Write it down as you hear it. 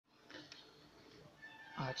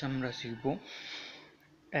আজ আমরা শিখব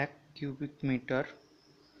 1 কিউবিক মিটার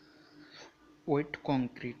ওয়েট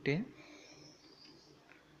কংক্রিটে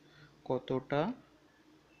কতটা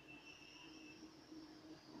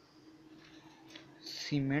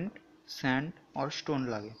সিমেন্ট, স্যান্ড আর স্টোন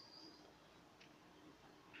লাগে।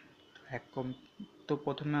 তো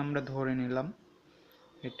প্রথমে আমরা ধরে নিলাম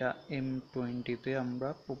এটা M20-তে আমরা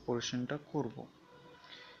প্রপোর্শনটা করব।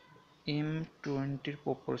 M20-র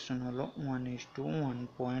প্রপোর্শন হলো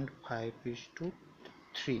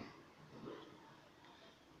 1:1.5:3।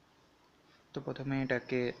 তো প্রথমে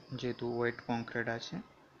এটাকে, যেহেতু ওয়েট কংক্রিট আছে,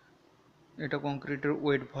 এটা কংক্রিটের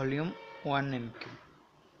ওয়েট ভলিউম 1 mq।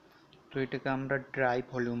 তো এটাকে আমরা ড্রাই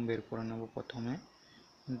ভলিউম বের করে নেব। প্রথমে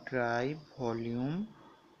dry volume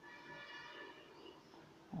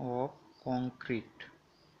of concrete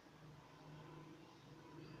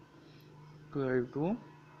equal to,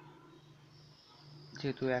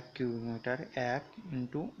 যেহেতু 1 কিউবিক মিটার, 1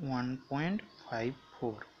 ইন্টু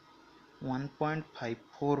 1.54।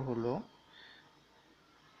 1.54 হলো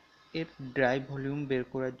এর ড্রাই ভলিউম বের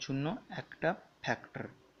করার জন্য একটা ফ্যাক্টর।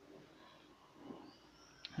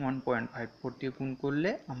 1.54 দিয়ে গুণ করলে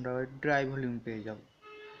আমরা ড্রাই ভলিউম পেয়ে যাব।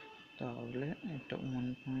 তাহলে এটা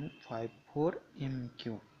 1.54 mq।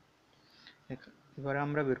 এবারে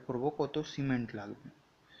আমরা বের করব কত সিমেন্ট লাগবে।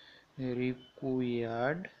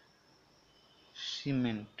 রিকোয়ার্ড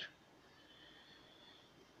সিমেন্ট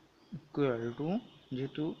ইকুয়াল টু,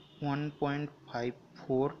 যেহেতু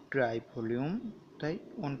 1.54 ড্রাই ভলিউম, তাই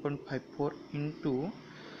 1.54 ইন্টু,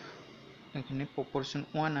 এখানে প্রপোর্শন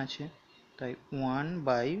 1 আছে, তাই 1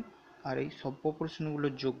 বাই, আর এই সব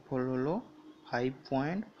প্রপোর্শনগুলোর যোগফল হলো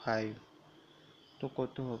 5.5। তো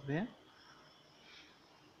কত হবে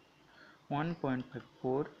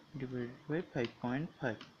 1.54 divided by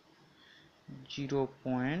 5.5,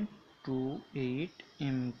 0.28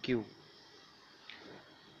 mq।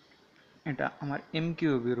 এটা আমার mq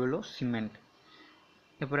বেরোলো সিমেন্ট।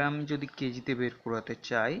 এবারে আমি যদি কেজিতে বের করাতে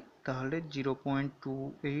চাই, তাহলে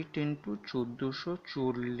 0.28 ইন্টু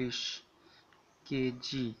 1440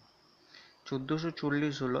 কেজি।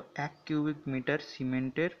 1440 হলো 1 কিউবিক মিটার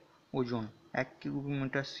সিমেন্টের ওজন। 1 কিউবিক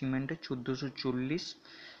মিটার সিমেন্টে 1440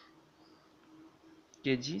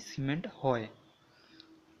 কেজি সিমেন্ট হয়।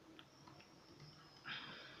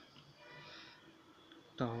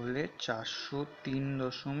 তাহলে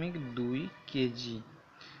 403.2 কেজি।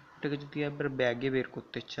 এটাকে যদি একবার ব্যাগে বের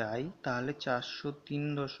করতে চাই, তাহলে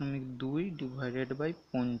 403.2 ডিভাইডেড বাই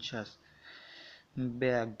 50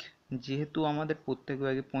 ব্যাগ। যেহেতু আমাদের প্রত্যেক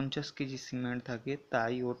ব্যাগে 50 কেজি সিমেন্ট থাকে,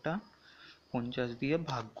 তাই ওটা 50 দিয়ে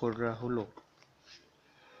ভাগ করা হলো।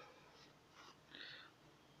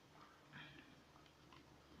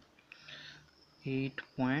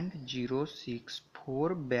 .064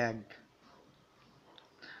 ব্যাগ।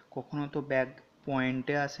 কখনো তো ব্যাগ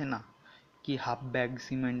পয়েন্টে আসে না, কি হাফ ব্যাগ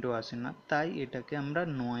সিমেন্টও আসে না, তাই এটাকে আমরা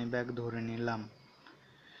 9 ব্যাগ ধরে নিলাম।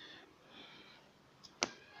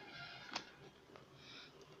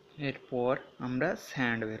 এরপর আমরা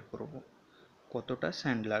স্যান্ড বের করব, কতটা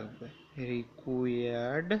স্যান্ড লাগবে।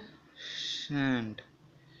 রিকোয়ার্ড স্যান্ড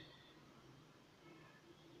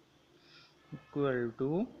ইকুয়াল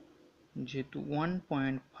টু, যেহেতু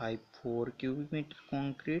 1.54 কিউবিক মিটার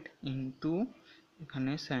কংক্রিট ইন্টু,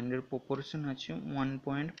 এখানে স্যান্ডের প্রপোর্শন আছে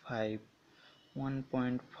 1.5,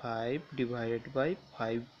 1.5 ডিভাইডেড বাই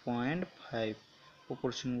 5.5,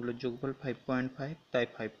 প্রপোর্শনগুলোর যোগফল 5.5, তাই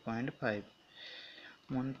 5.5।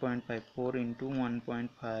 1.54 ইন্টু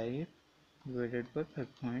 1.5 divided by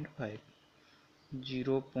 5.5,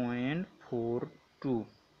 0.42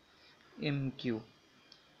 mq।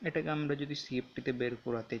 এটাকে আমরা যদি সিএফটিতে বের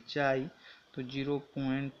করাতে চাই, তো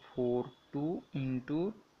 0.42 ইন্টু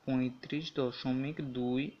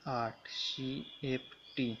 35.28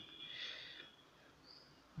 সিএফটি,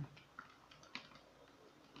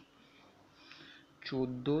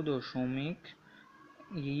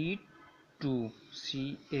 14.82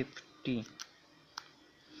 সিএফটি।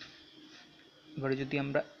 এবারে যদি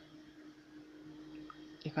আমরা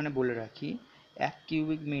এখানে বলে রাখি 1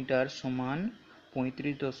 কিউবিক মিটার সমান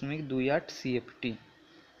 35.28 সিএফটি,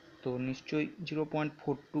 তো নিশ্চয়ই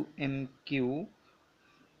 0.42 mq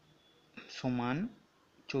সমান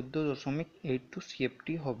 14.82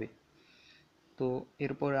 সিএফটি হবে। তো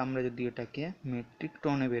এরপর আমরা যদি এটাকে মেট্রিক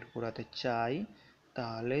টনে বের করাতে চাই,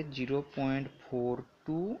 তাহলে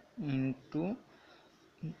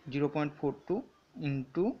 0.42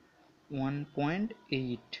 ইন্টু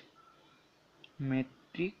 1.8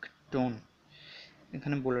 মেট্রিক টন।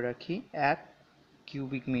 এখানে বলে রাখি 1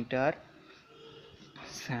 কিউবিক মিটার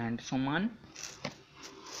স্যান্ড সমান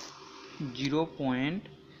 0.42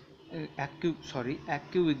 এক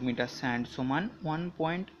কিউবিক মিটার স্যান্ড সমান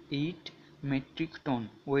 1.8 মেট্রিক টন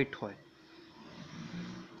ওয়েট হয়।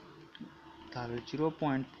 তাহলে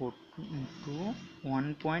 0.4 ইন্টু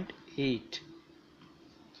 1.8,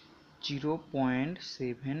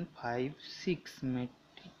 0.756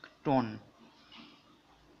 মেট্রিক টন।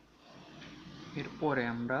 এরপরে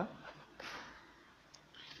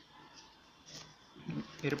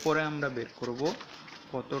আমরা বের করব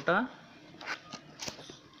কতটা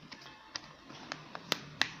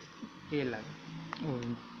লাগে,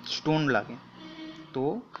 স্টোন লাগে। তো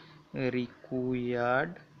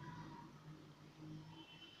required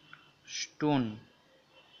stone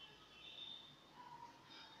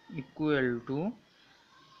equal to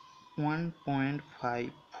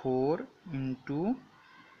 1.54 into,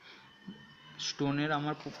 স্টোনের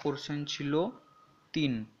আমার প্রপোর্শন ছিল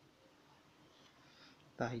 3,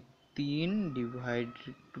 তাই 3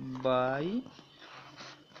 ডিভাইডেড বাই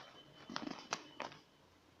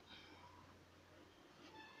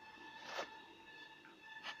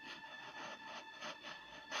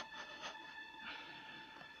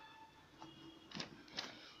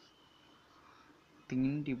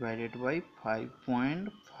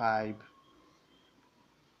 5.5।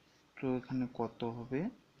 তো এখানে কত হবে,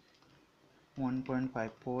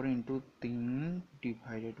 1.54 ইন্টু 3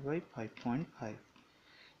 ডিভাইডেড বাই 5.5,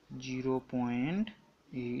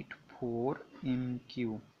 0.84 mq।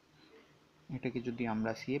 এটাকে যদি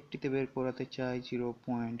আমরা সিএফটিতে বের করাতে চাই,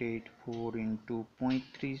 0.84 into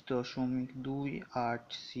 35.28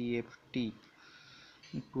 CFT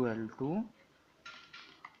equal to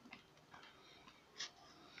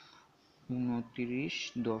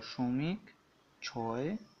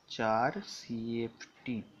 29.64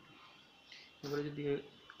 CFT. এবারে যদি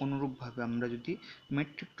অনুরূপভাবে আমরা যদি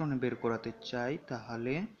মেট্রিক টনে বের করাতে চাই,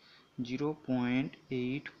 তাহলে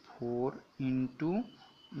 0.84 into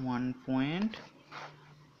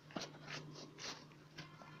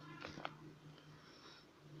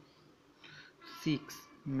 1.6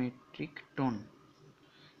 metric ton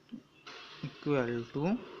equal to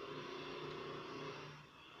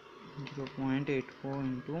 0.84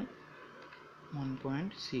 into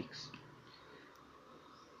 1.6,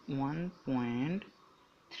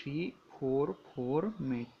 1.344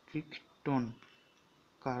 metric ton.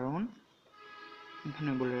 কারণ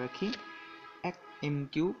এখানে বলে রাখি, 1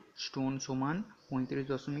 এমকিউ স্টোন সমান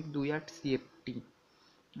 35.28 সিএফটি।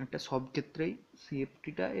 এটা সব ক্ষেত্রেই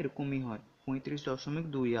সিএফটিটা এরকমই হয়,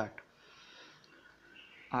 35.28।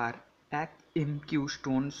 আর 1 এমকিউ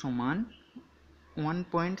স্টোন সমান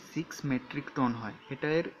 1.6 মেট্রিক টন হয়, এটা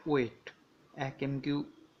এর ওয়েট। 1 এমকিউ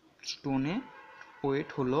স্টোনে ওয়েট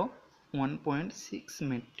হলো 1.6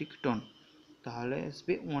 মেট্রিক টন, তাহলে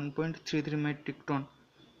আসবে 1.33 মেট্রিক টন।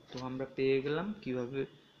 তো আমরা পেয়ে গেলাম কিভাবে,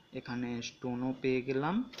 এখানে স্টোনও পেয়ে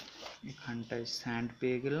গেলাম, এখানটায় স্যান্ড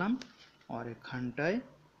পেয়ে গেলাম, আর এখানটায়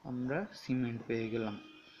আমরা সিমেন্ট পেয়ে গেলাম।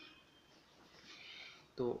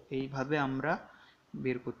 তো এইভাবে আমরা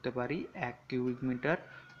বের করতে পারি 1 কিউবিক মিটার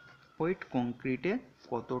ওয়েট কংক্রিটে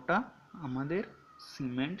কতটা আমাদের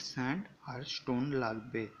সিমেন্ট, স্যান্ড আর স্টোন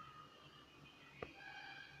লাগবে।